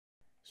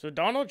So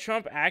Donald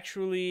Trump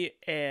actually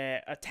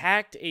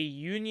attacked a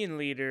union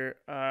leader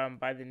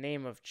by the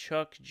name of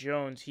Chuck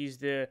Jones. He's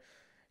the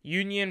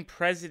union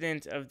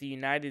president of the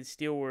United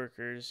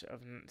Steelworkers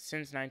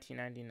since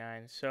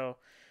 1999. So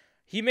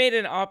he made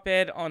an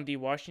op-ed on the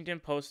Washington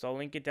Post. I'll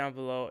link it down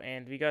below,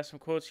 and we got some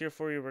quotes here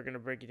for you. We're going to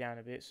break it down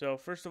a bit. So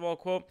first of all,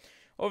 quote,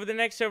 "Over the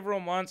next several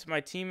months, my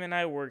team and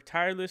I worked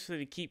tirelessly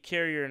to keep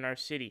Carrier in our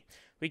city.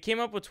 We came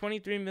up with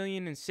 $23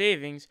 million in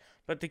savings,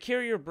 but the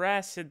Carrier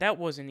brass said that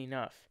wasn't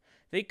enough.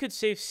 They could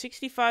save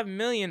 $65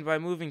 million by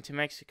moving to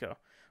Mexico.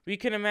 We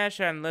couldn't match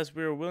that unless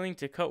we were willing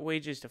to cut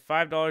wages to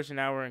 $5 an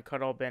hour and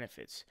cut all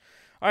benefits."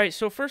 All right,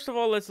 so first of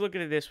all, let's look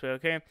at it this way,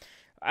 okay?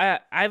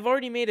 I've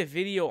already made a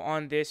video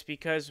on this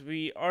because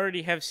we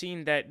already have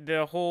seen that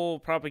the whole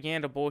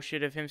propaganda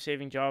bullshit of him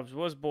saving jobs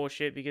was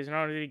bullshit, because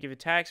not only did he give it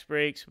tax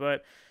breaks,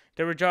 but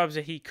there were jobs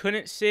that he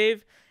couldn't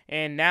save,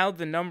 and now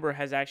the number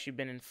has actually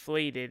been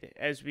inflated,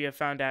 as we have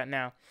found out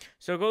now.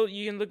 So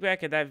you can look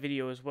back at that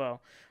video as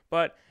well.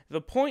 But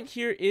the point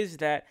here is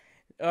that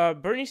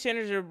Bernie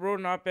Sanders wrote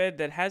an op-ed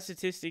that has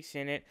statistics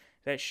in it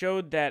that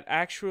showed that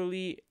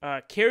actually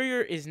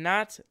Carrier is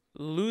not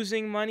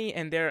losing money,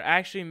 and they're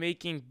actually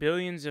making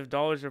billions of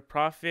dollars of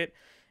profit.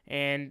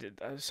 And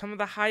some of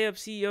the high-up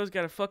CEOs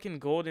got a fucking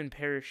golden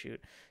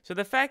parachute. So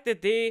the fact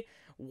that they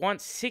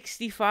want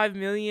 $65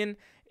 million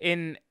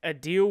in a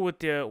deal with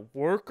the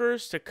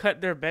workers to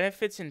cut their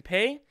benefits and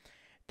pay,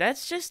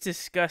 that's just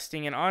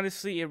disgusting. And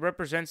honestly, it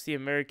represents the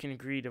American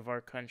greed of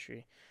our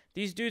country.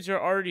 These dudes are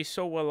already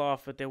so well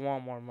off, but they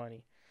want more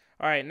money.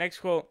 All right, next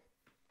quote.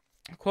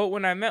 Quote,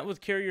 "When I met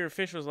with Carrier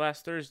officials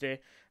last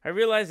Thursday, I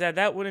realized that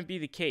that wouldn't be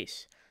the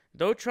case.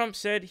 Though Trump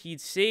said he'd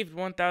saved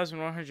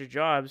 1,100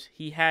 jobs,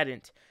 he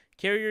hadn't.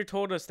 Carrier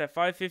told us that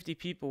 550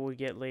 people would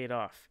get laid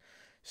off."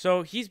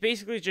 So he's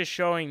basically just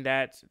showing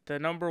that the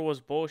number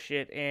was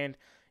bullshit, and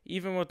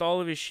even with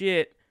all of his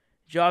shit,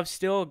 jobs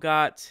still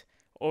got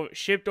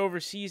shipped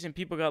overseas and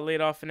people got laid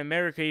off in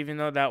America, even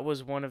though that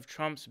was one of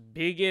Trump's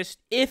biggest,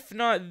 if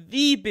not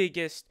the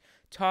biggest,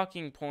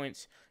 talking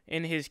points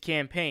in his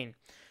campaign.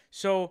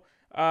 So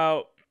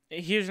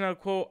here's another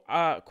quote.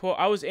 Quote,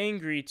 "I was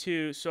angry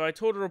too, so I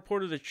told a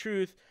reporter the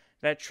truth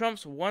that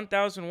Trump's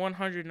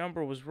 1,100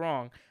 number was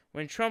wrong.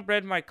 When Trump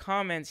read my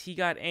comments, he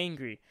got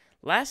angry.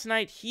 Last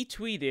night he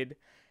tweeted,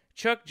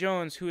 'Chuck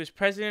Jones, who is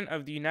president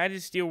of the United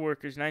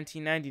Steelworkers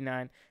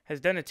 1999, has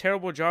done a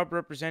terrible job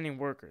representing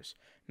workers.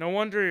 No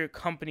wonder your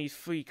company's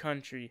free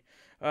country.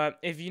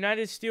 If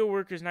United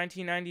Steelworkers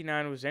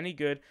 1999 was any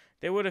good,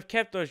 they would have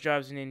kept those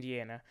jobs in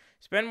Indiana.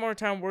 Spend more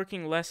time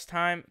working, less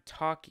time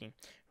talking.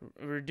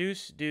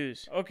 Reduce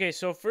dues.'" Okay,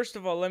 so first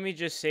of all, let me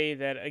just say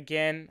that,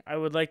 again, I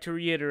would like to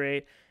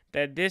reiterate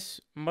that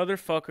this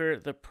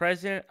motherfucker, the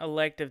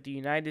president-elect of the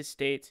United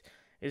States,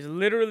 is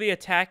literally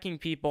attacking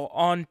people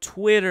on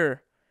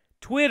Twitter.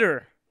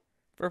 Twitter!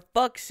 For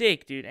fuck's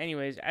sake, dude.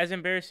 Anyways, as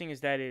embarrassing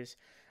as that is,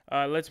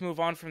 let's move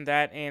on from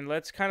that, and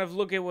let's kind of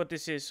look at what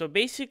this is. So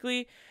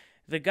basically,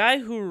 the guy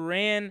who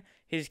ran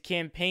his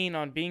campaign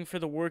on being for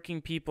the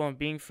working people and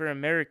being for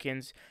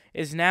Americans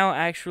is now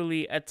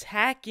actually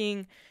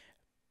attacking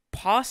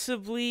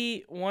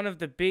possibly one of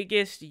the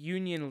biggest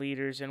union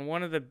leaders and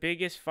one of the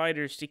biggest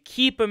fighters to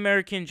keep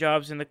American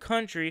jobs in the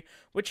country,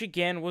 which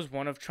again was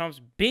one of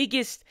Trump's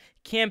biggest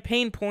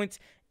campaign points,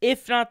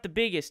 if not the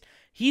biggest.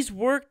 He's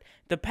worked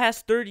the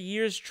past 30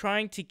 years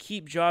trying to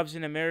keep jobs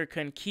in America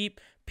and keep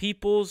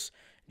people's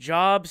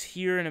jobs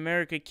here in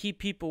America, keep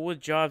people with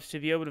jobs to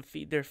be able to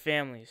feed their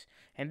families.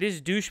 And this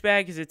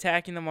douchebag is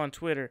attacking them on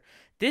Twitter.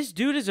 This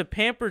dude is a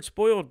pampered,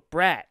 spoiled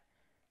brat.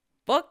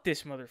 Fuck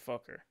this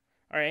motherfucker.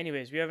 All right,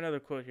 anyways, we have another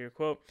quote here.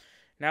 Quote,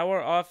 "Now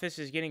our office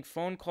is getting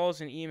phone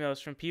calls and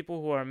emails from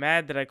people who are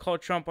mad that I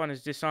called Trump on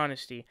his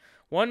dishonesty.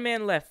 One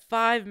man left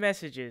 5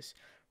 messages.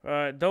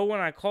 Though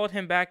when I called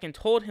him back and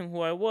told him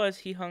who I was,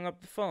 he hung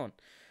up the phone.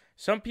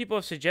 Some people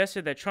have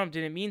suggested that Trump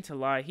didn't mean to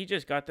lie, he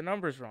just got the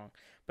numbers wrong.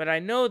 But I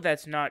know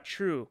that's not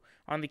true.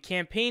 On the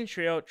campaign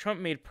trail, Trump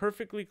made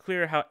perfectly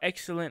clear how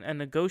excellent a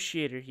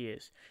negotiator he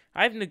is.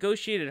 I've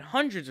negotiated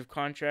hundreds of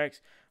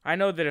contracts. I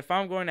know that if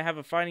I'm going to have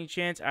a fighting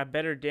chance, I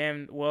better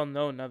damn well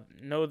know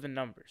the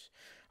numbers."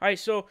 All right,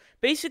 so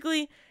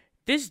basically,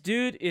 this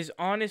dude is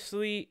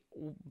honestly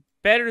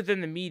better than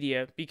the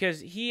media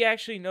because he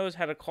actually knows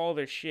how to call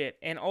their shit,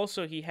 and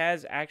also he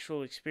has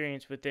actual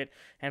experience with it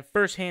and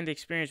first-hand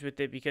experience with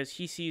it because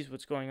he sees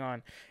what's going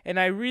on. And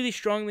I really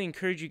strongly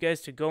encourage you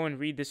guys to go and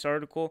read this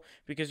article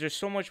because there's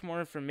so much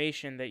more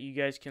information that you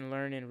guys can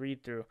learn and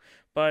read through.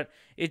 But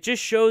it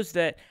just shows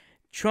that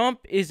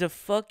Trump is a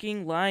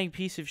fucking lying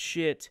piece of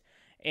shit,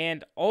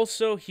 and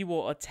also he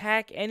will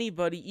attack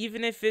anybody,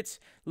 even if it's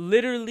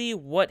literally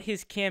what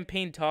his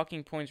campaign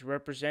talking points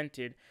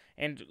represented,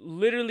 and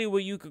literally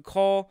what you could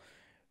call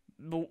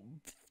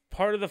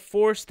part of the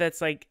force that's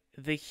like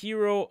the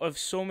hero of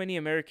so many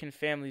American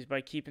families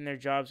by keeping their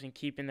jobs and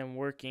keeping them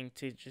working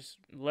to just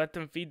let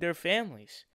them feed their families.